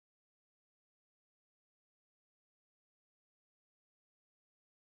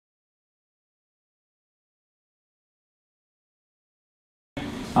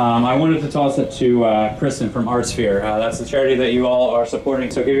I wanted to toss it to Kristen from ArtSphere. That's the charity that you all are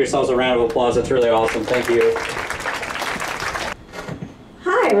supporting, so give yourselves a round of applause. That's really awesome. Thank you.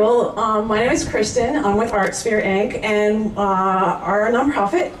 Hi, well, my name is Kristen. I'm with ArtSphere Inc. and our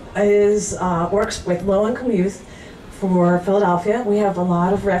nonprofit works with low-income youth for Philadelphia. We have a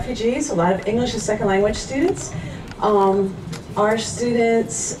lot of refugees, a lot of English as second language students. Our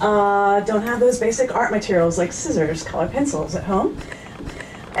students don't have those basic art materials like scissors, colored pencils at home.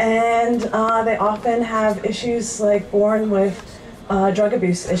 And they often have issues like born with drug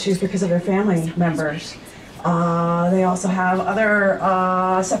abuse issues because of their family members. They also have other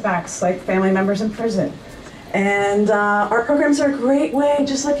setbacks like family members in prison. And our programs are a great way,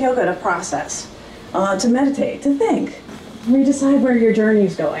 just like yoga, to process, to meditate, to think, redecide where your journey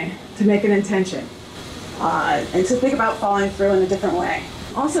is going, to make an intention, and to think about following through in a different way.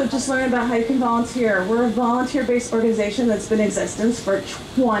 Also, just learn about how you can volunteer. We're a volunteer-based organization that's been in existence for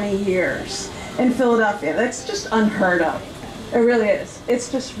 20 years in Philadelphia. That's just unheard of. It really is.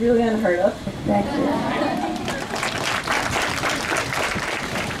 It's just really unheard of. Thank you.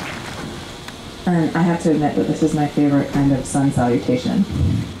 And I have to admit that this is my favorite kind of sun salutation.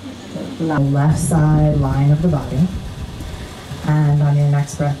 The left side line of the body. And on your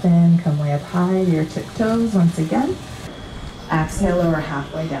next breath in, come way up high, your tiptoes once again. Exhale, lower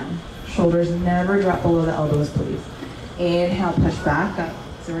halfway down. Shoulders never drop below the elbows, please. Inhale, push back up.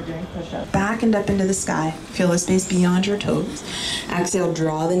 So we're doing push-ups. Back and up into the sky. Feel the space beyond your toes. Exhale,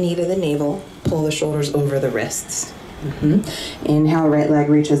 draw the knee to the navel. Pull the shoulders over the wrists. Inhale, right leg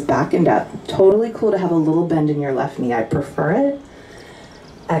reaches back and up. Totally cool to have a little bend in your left knee. I prefer it.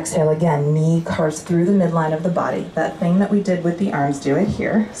 Exhale again, knee carves through the midline of the body. That thing that we did with the arms, do it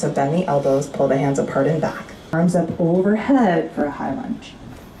here. So bend the elbows, pull the hands apart and back. Arms up overhead for a high lunge.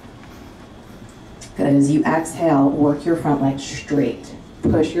 Good, as you exhale, work your front leg straight.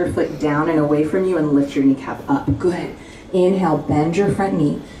 Push your foot down and away from you and lift your kneecap up. Good. Inhale, bend your front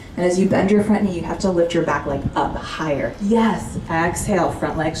knee. And as you bend your front knee, you have to lift your back leg up higher. Yes. Exhale,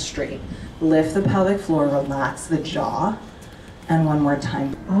 front leg straight. Lift the pelvic floor, relax the jaw. And one more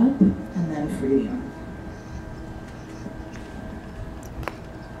time, up, and then free the arm.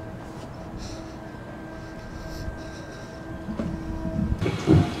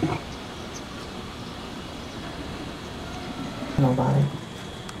 No body.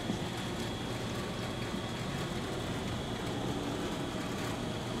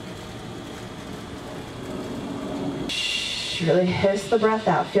 Really hiss the breath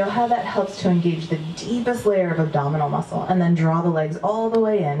out. Feel how that helps to engage the deepest layer of abdominal muscle. And then draw the legs all the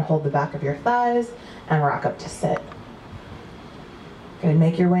way in. Hold the back of your thighs and rock up to sit. Good.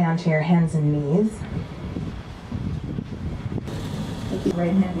 Make your way onto your hands and knees. Take your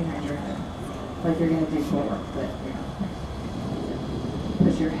right hand behind your head. Like you're going to do forward, but you're not.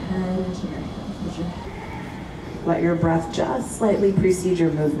 Push your head into your hands. Push your head. Let your breath just slightly precede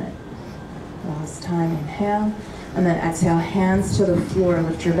your movement. Last time, inhale. And then exhale, hands to the floor,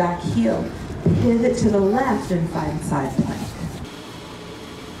 lift your back heel. Pivot to the left and find side plank.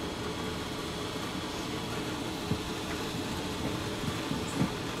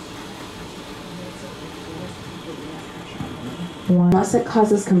 Unless it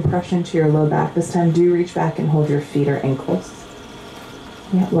causes compression to your low back, this time do reach back and hold your feet or ankles.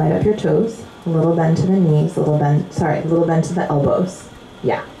 Yeah, light up your toes. A little bend to the knees, a little bend to the elbows.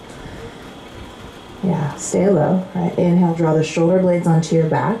 Yeah. Yeah, stay low, right? Inhale, draw the shoulder blades onto your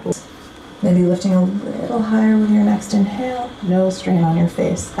back. Maybe lifting a little higher with your next inhale. No strain on your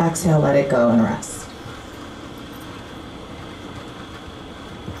face. Exhale, let it go and rest.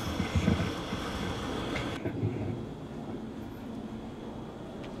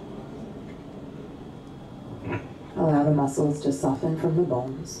 Allow the muscles to soften from the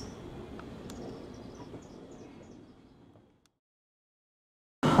bones.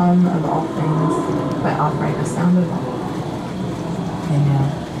 Hum of all things by offering a sound of love.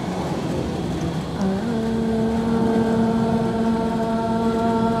 Inhale.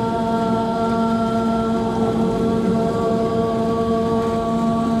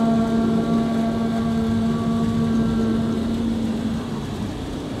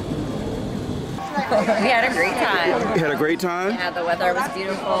 We had a great time. You had a great time? Yeah, the weather was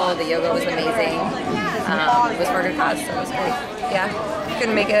beautiful, the yoga was amazing. It was for good cause, so it was great. Yeah,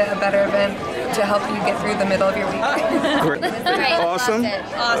 couldn't make it a better event to help you get through the middle of your week. Great. Great. Awesome.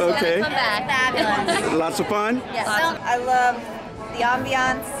 Awesome. Okay. Come back. Fabulous. Lots of fun? Yes. I love the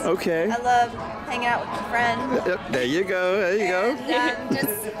ambiance. Okay. I love hanging out with my friend. Yep, there you go. There you go. And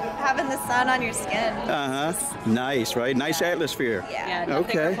just having this sun on your skin. Nice, right? Nice atmosphere. Yeah. My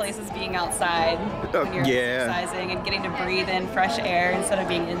favorite place is being outside when you're exercising and getting to breathe in fresh air instead of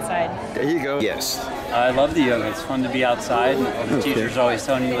being inside. There you go. Yes. I love the yoga. It's fun to be outside. And the teacher's always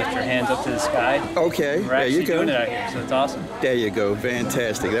telling you to lift your hands up to the sky. Okay. We're actually doing it out here, so it's awesome. There you go.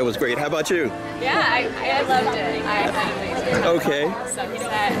 Fantastic. That was great. How about you? Yeah, I loved it. Okay.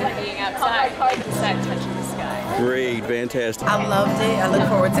 Sunset and being outside, like the sun touching the sky. Great. Fantastic. I loved it. I look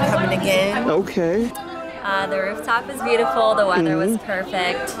forward to coming again. Okay. The rooftop is beautiful. The weather was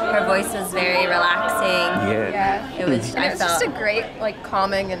perfect. Her voice was very relaxing. Yeah. It was. And it was just a great, like,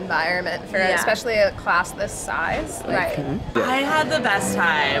 calming environment for especially a class this size. Right. I had the best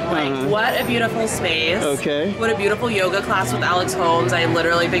time. Like, what a beautiful space. Okay. What a beautiful yoga class with Alex Holmes. I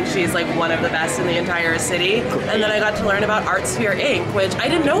literally think she's like one of the best in the entire city. And then I got to learn about ArtSphere Inc., which I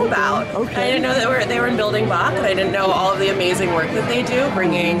didn't know about. Okay. I didn't know that they were in Building Bach, and I didn't know all of the amazing work that they do,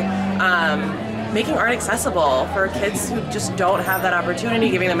 making art accessible for kids who just don't have that opportunity,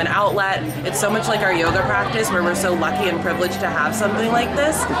 giving them an outlet. It's so much like our yoga practice, where we're so lucky and privileged to have something like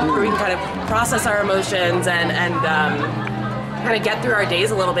this, where we can kind of process our emotions and kind of get through our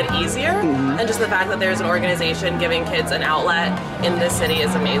days a little bit easier. And just the fact that there's an organization giving kids an outlet in this city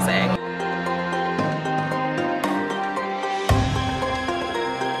is amazing.